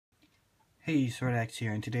Hey, Sordax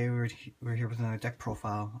here, and today we're here with another deck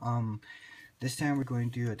profile. This time we're going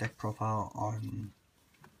to do a deck profile on,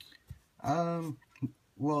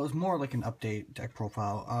 well, it's more like an update deck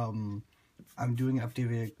profile. I'm doing an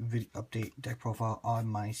update deck profile on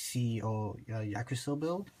my CEO Yggdrasil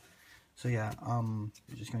build. So yeah,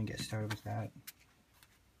 we're just gonna get started with that.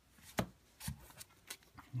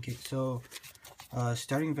 Okay, so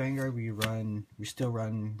starting Vanguard, we still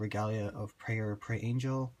run Regalia of Prayer, Pray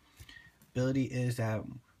Angel. Ability is that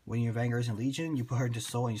when your Vanguard is in Legion, you put her into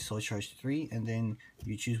Soul and you Soul Charge 3, and then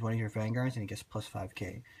you choose one of your Vanguards and it gets plus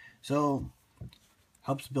 5k. So,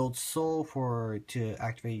 helps build Soul to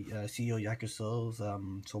activate CEO Yggdrasil's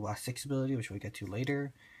Soul Blast 6 ability, which we'll get to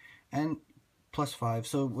later, and plus 5.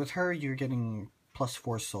 So, with her, you're getting plus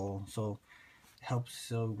 4 Soul. So, helps,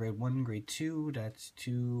 so grade 1, grade 2, that's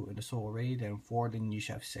 2 in the Soul Raid, and 4, then you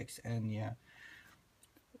should have 6, and yeah.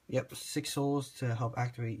 Yep, 6 souls to help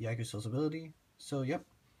activate Yggdrasil's ability. So, yep.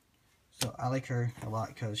 So, I like her a lot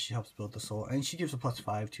because she helps build the soul. And she gives a plus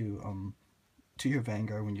 5 to your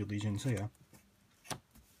Vanguard when you Legion. So, yeah.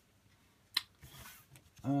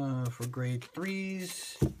 For grade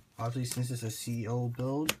 3s, obviously since it's a CEO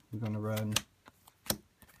build, we're going to run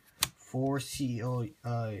 4 CEO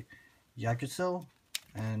Yggdrasil.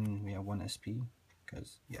 And we have 1 SP,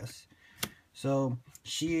 because, yes. So,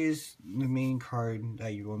 she is the main card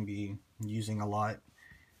that you're going to be using a lot,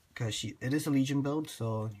 because it is a Legion build,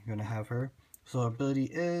 so you're going to have her. So, her ability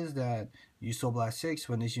is that you Soul Blast 6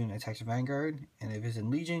 when this unit attacks a Vanguard, and if it's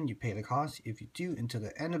in Legion, you pay the cost. If you do, until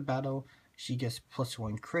the end of battle, she gets plus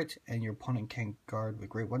 1 crit, and your opponent can't guard with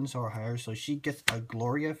grade 1 or higher, so she gets a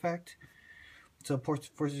Glory effect. So, it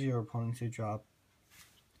forces your opponent to drop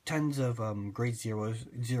tons of grade zeros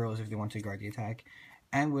if they want to guard the attack.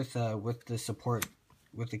 And with the support,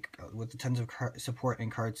 with the tons of support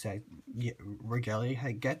and cards that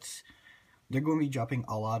Regalia gets, they're going to be dropping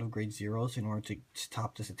a lot of grade zeros in order to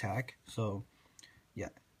stop this attack. So, yeah,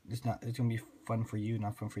 it's going to be fun for you,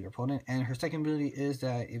 not fun for your opponent. And her second ability is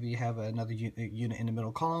that if you have another unit in the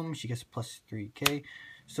middle column, she gets plus 3k.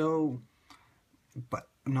 So, but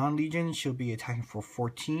non-Legion, she'll be attacking for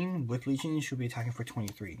 14. With Legion, she'll be attacking for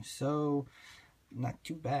 23. So, not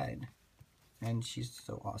too bad. And she's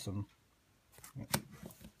so awesome.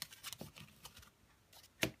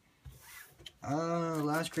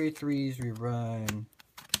 Last grade 3s, we run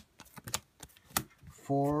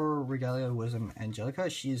 4 Regalia Wisdom Angelica.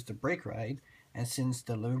 She is the Break Ride, and since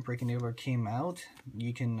the Limit Break Enabler came out,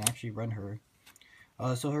 you can actually run her.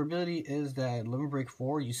 So her ability is that Limit Break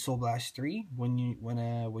 4, you Soul Blast 3. When you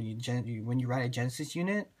ride a Genesis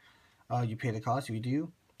unit, you pay the cost. If you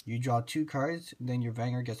do, you draw 2 cards, then your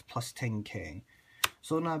Vanguard gets plus 10k.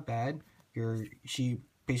 So not bad. She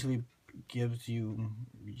basically gives you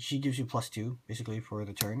plus 2 basically for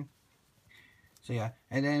the turn. So yeah,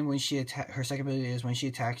 and then when her second ability is when she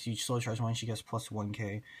attacks, you Soul Charge 1. She gets plus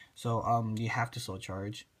 1k. So you have to Soul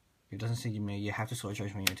Charge. It doesn't say you may. You have to Soul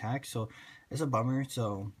Charge when you attack. So it's a bummer.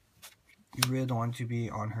 So you really don't want to be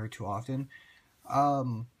on her too often.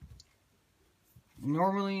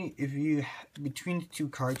 Normally, if you between the 2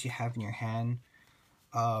 cards you have in your hand,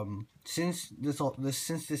 since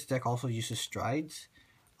this deck also uses strides,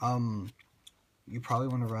 you probably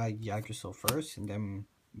want to ride Yggdrasil first and then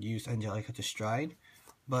use Angelica to stride.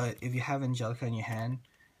 But if you have Angelica in your hand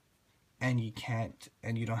and you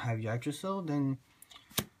don't have Yggdrasil, then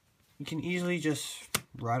you can easily just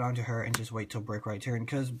ride onto her and just wait till Break Ride turn,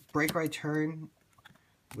 because Break Ride turn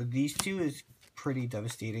with these 2 is pretty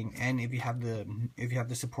devastating. And if you have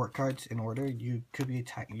the support cards in order, you're going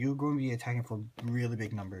to be attacking for really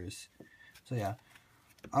big numbers. So yeah,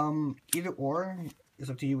 either or, it's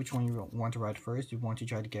up to you which one you want to ride first. If you want to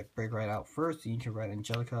try to get Break Ride out first, you can ride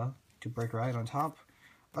Angelica to Break Ride on top.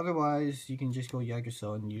 Otherwise, you can just go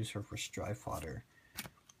Yggdrasil and use her for Strive fodder.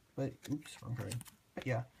 But oops, wrong card. But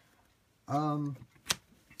yeah,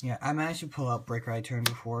 yeah, I managed to pull out Break Ride turn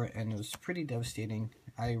before, and it was pretty devastating.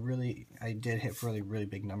 I did hit really, really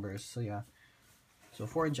big numbers. So yeah, so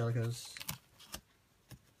 4 Angelicas.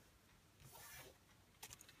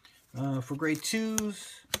 For grade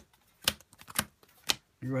 2s,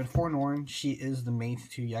 you run 4 Norn. She is the mate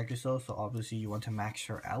to Yggdrasil, so obviously you want to max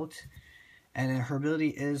her out. And then her ability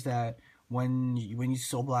is that when you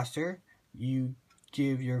Soul Blast her, you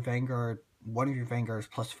give your Vanguard, one of your Vanguards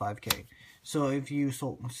plus 5k. So if you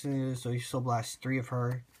Soul Blast 3 of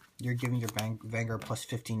her, you're giving your Vanguard plus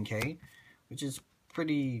 15k, which is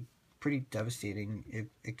pretty devastating.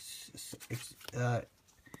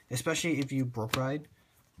 Especially if you Broke Ride.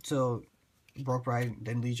 So Broke Ride,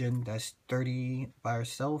 then Legion, that's 30 by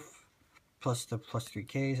herself, plus the plus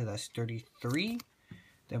 3k, so that's 33.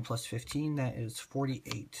 then plus 15, that is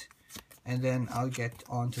 48. And then I'll get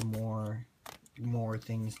on to more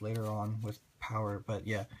things later on with power, but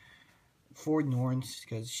yeah, 4 Norns,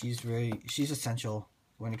 because she's essential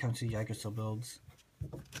when it comes to Yggdrasil builds.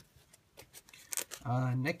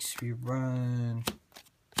 Next we run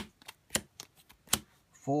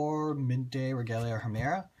 4 Midday, Regalia, or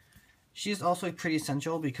Hemera. She's also pretty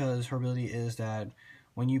essential because her ability is that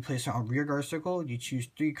when you place her on rearguard circle, you choose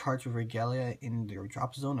 3 cards with Regalia in your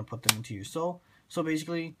drop zone and put them into your soul. So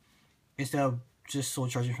basically, instead of just soul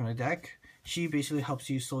charging from the deck, she basically helps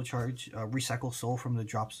you soul charge, recycle soul from the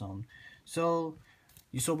drop zone. So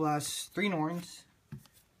you soul blast 3 Norns,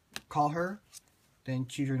 call her, then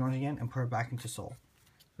choose your Norn again and put her back into soul,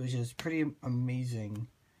 which is pretty amazing.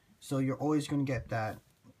 So you're always going to get that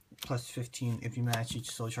plus 15 if you manage to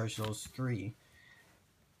soul charge those 3.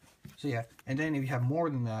 So yeah, and then if you have more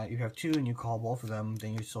than that, if you have 2 and you call both of them,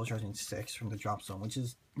 then you're soul charging 6 from the drop zone, which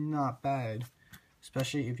is not bad,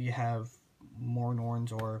 especially if you have more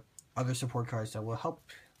Norns or other support cards that will help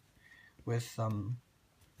with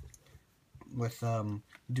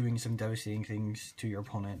doing some devastating things to your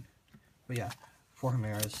opponent. But yeah, 4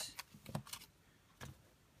 Hemeras.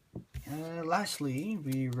 Lastly,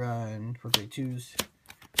 we run for grade 2s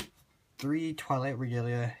 3 Twilight,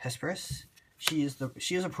 Regalia, Hesperis. She is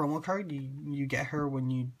a promo card. You get her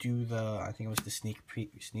when you do the, I think it was the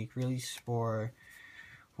sneak release for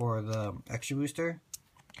the extra booster.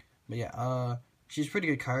 But yeah, she's a pretty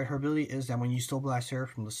good card. Her ability is that when you soul blast her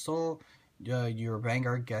from the soul, your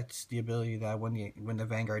Vanguard gets the ability that when the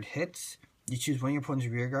Vanguard hits, you choose one of your opponent's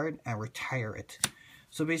rear guard and retire it.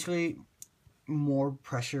 So basically, more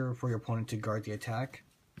pressure for your opponent to guard the attack.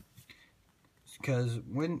 Because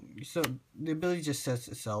the ability just sets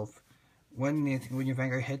itself. When your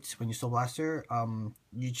Vanguard hits, when you soul blast her,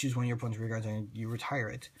 you choose one of your opponent's rear guards and you retire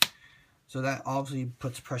it. So that obviously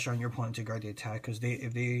puts pressure on your opponent to guard the attack, because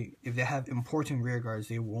if they have important rear guards,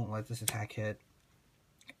 they won't let this attack hit.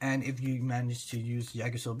 And if you manage to use the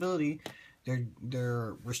Yggdrasil ability,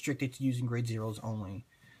 they're restricted to using grade 0s only.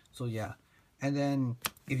 So yeah. And then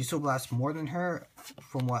if you soul blast more than her,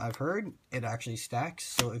 from what I've heard, it actually stacks.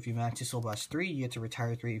 So if you manage to soul blast 3, you get to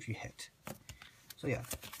retire 3 if you hit. So yeah,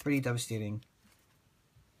 pretty devastating.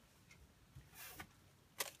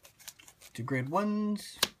 To grade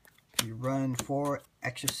 1s, you run 4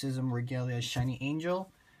 Exorcism, Regalia, Shiny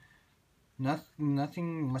Angel.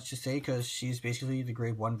 Nothing much to say, because she's basically the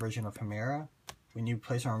grade 1 version of Hemera. When you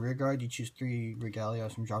place her on rear guard, you choose 3 Regalia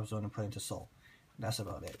from drop zone and put into soul. That's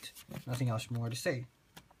about it. Nothing else more to say.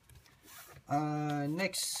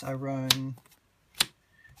 Next, I run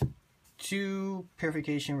 2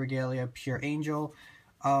 Purification, Regalia, Pure Angel.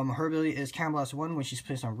 Her ability is Counterblast 1 when she's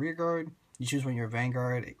placed on rear guard. You choose one of your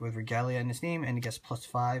Vanguard with Regalia in its name, and it gets plus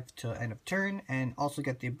 5 to end of turn. And also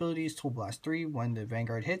get the abilities Soul Blast 3 when the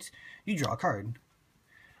Vanguard hits. You draw a card.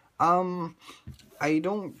 I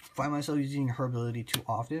don't find myself using her ability too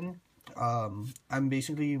often. I'm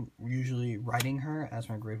basically usually riding her as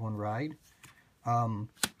my grade 1 ride.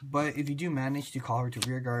 But if you do manage to call her to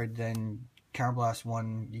rear guard, then Counterblast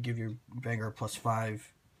 1, you give your Vanguard plus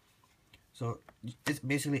 5. So it's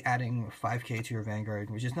basically adding 5k to your Vanguard,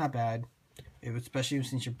 which is not bad. Especially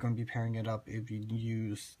since you're going to be pairing it up. If you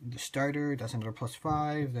use the starter, that's another plus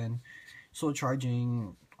 5. Then soul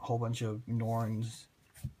charging a whole bunch of Norns,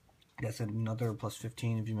 that's another plus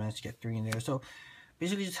 15 if you manage to get 3 in there. So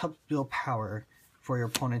basically just help build power for your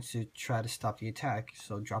opponents to try to stop the attack.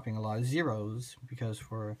 So dropping a lot of 0s because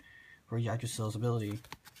for Yggdrasil's ability.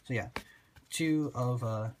 So yeah, 2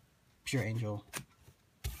 of Pure Angel.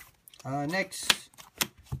 Next,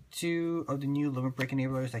 2 of the new Limit Break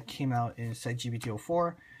Enablers that came out in set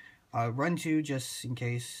GBT04. Run 2 just in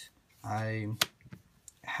case I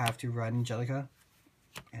have to run Angelica.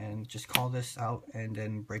 And just call this out and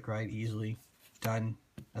then break ride easily. Done.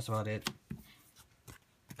 That's about it.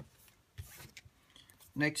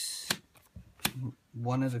 Next,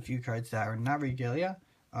 one of the few cards that are not Regalia.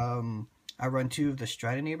 I run 2 of the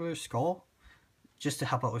Stride Enablers, Skoll, just to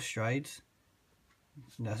help out with strides.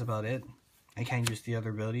 That's about it. I can't use the other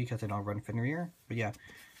ability because I don't run Fenrir. But yeah,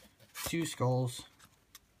 2 Skulls,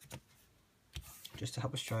 just to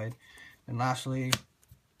help with stride. And lastly,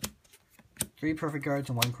 3 Perfect Guards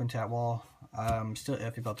and 1 Quintet Wall. I'm still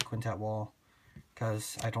iffy about the Quintet Wall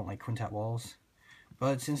because I don't like Quintet Walls.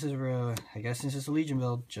 But since it's since it's a Legion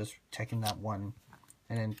build, just taking that 1.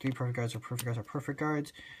 And then 3 Perfect Guards are Perfect Guards are Perfect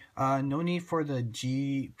Guards. No need for the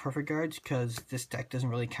G Perfect Guards because this deck doesn't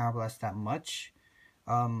really counterblast that much.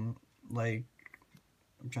 Like,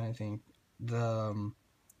 I'm trying to think. The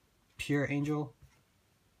Pure Angel.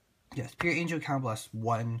 Yes, Pure Angel counterblast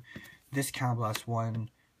 1. This counterblast 1.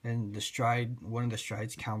 And the stride, one of the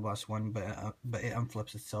strides counterblast 1, but it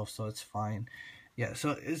unflips itself, so it's fine. Yeah,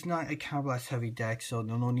 so it's not a counterblast heavy deck, so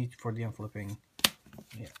no need for the unflipping.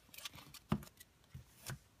 Yeah.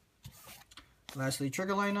 Lastly,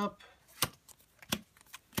 trigger lineup.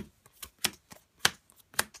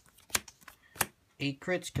 Eight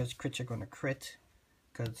crits, because crits are going to crit.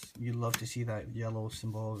 Because you love to see that yellow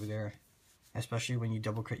symbol over there. Especially when you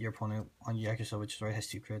double crit your opponent on Yggdrasil, which already has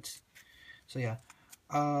 2 crits. So yeah.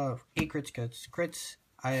 8 crits, because crits.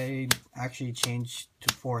 I actually changed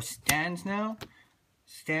to 4 stands now.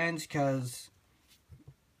 Stands because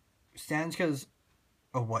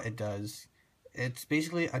of what it does. It's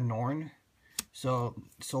basically a Norn. So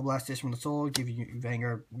Soul Blast is from the soul, give you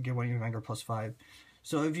Vanguard, give one of your Vanguard +5.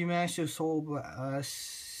 So if you manage to Soul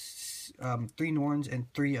Blast 3 Norns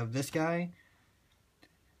and 3 of this guy,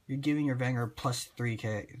 you're giving your Vanguard plus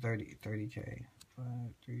 3k, 30k. 5,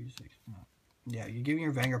 3, 6, no. Yeah, you're giving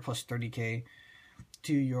your Vanguard plus 30k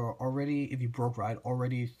to your already, if you broke ride,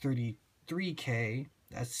 already 33k.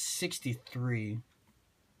 That's 63.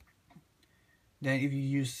 Then if you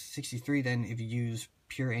use 63, then if you use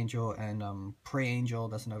Pure Angel and Prey Angel,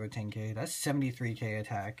 that's another 10k. That's 73k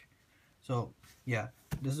attack. So yeah,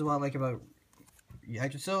 this is what I like about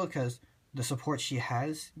Yggdrasil, because the support she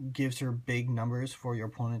has gives her big numbers for your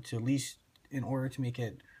opponent to, at least in order to make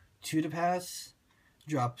it 2 to pass,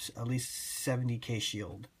 drops at least 70k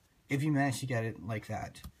shield if you manage to get it like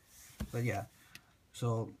that. But yeah,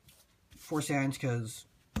 so 4 stands because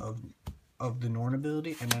of the Norn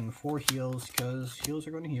ability, and then 4 heals because heals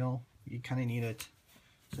are going to heal. You kind of need it.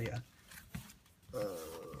 So yeah.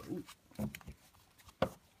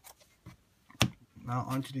 Now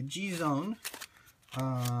onto the G zone.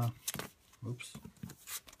 Oops.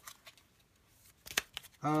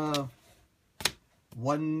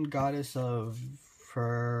 One goddess of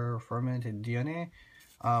Firmament and Dione.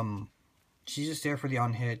 She's just there for the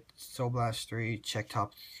on hit. Soul Blast 3, check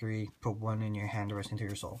top 3, put 1 in your hand, the rest into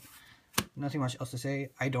your soul. Nothing much else to say.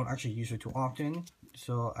 I don't actually use her too often,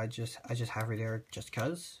 so I just have her there just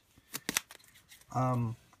cause.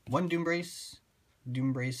 1 Doom Brace.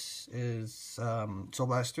 Doom Brace is Soul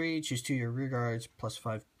Blast 3, choose 2 your rear guards,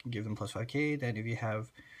 +5, give them +5k. Then if you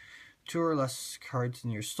have 2 or less cards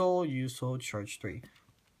in your soul, use soul, charge 3.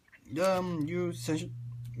 You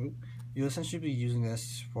essentially be using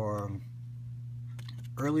this for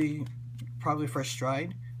early, probably first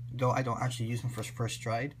stride, though I don't actually use them for first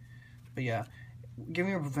stride. But yeah,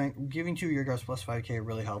 giving 2 of your guards +5k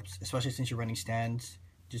really helps, especially since you're running stands.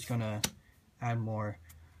 Just gonna add more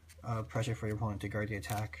pressure for your opponent to guard the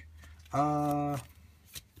attack.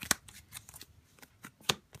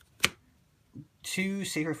 2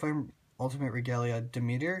 Sacred Flame Ultimate Regalia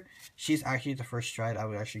Demeter. She's actually the first stride I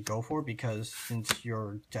would actually go for, because since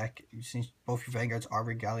both your Vanguards are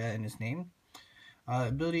Regalia in its name.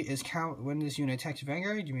 Ability is count when this unit attacks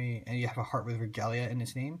Vanguard, and you have a heart with Regalia in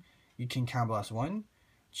its name, you can counterblast 1.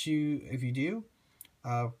 If you do,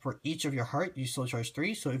 for each of your heart, you soul charge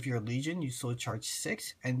 3. So if you're a Legion, you soul charge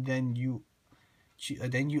 6, and then you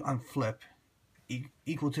unflip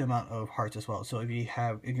equal to the amount of hearts as well. So if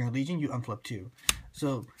you're a Legion, you unflip 2.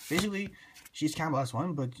 So basically, she's counterblast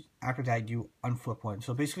 1, but after that you unflip 1.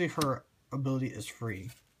 So basically, her ability is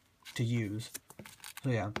free to use. So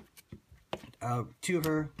yeah, 2 of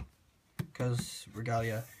her because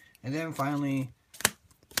Regalia, and then finally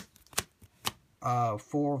 4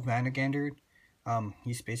 Vanargandr.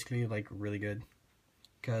 He's basically like really good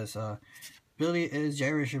because ability is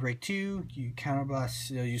Generation Break 2. You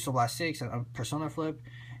counterblast, you Soul Blast 6 and Persona Flip.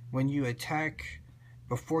 When you attack,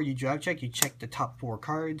 before you drive check, you check the top 4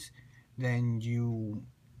 cards. Then you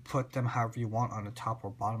put them however you want on the top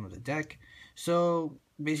or bottom of the deck. So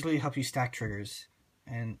basically, help you stack triggers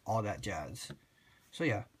and all that jazz. So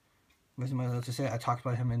yeah, nothing much else to say. I talked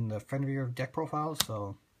about him in the friend review of deck profile,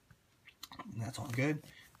 so that's all good.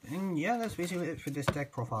 And yeah, that's basically it for this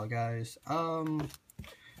deck profile, guys.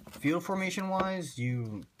 Field formation wise,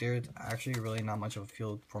 there's actually really not much of a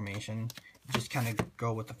field formation. You just kind of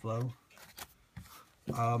go with the flow.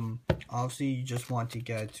 Obviously you just want to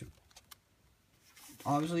get,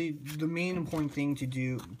 obviously the main important thing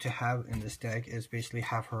to have in this deck is basically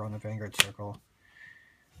have her on the Vanguard circle.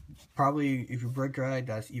 Probably if you break ride,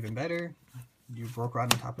 that's even better. You broke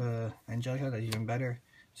ride on top of Angelica, that's even better.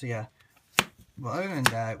 So yeah. But other than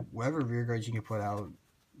that, whatever rear guards you can put out,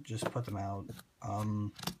 just put them out.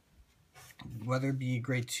 Whether it be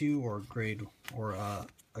grade 2 or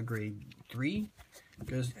a grade 3,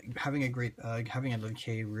 because having a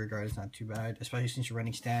 11k rear guard is not too bad, especially since you're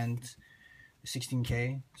running stands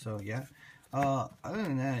 16k. So yeah. Other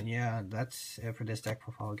than that, yeah, that's it for this deck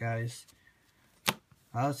profile, guys.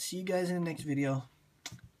 I'll see you guys in the next video.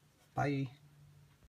 Bye.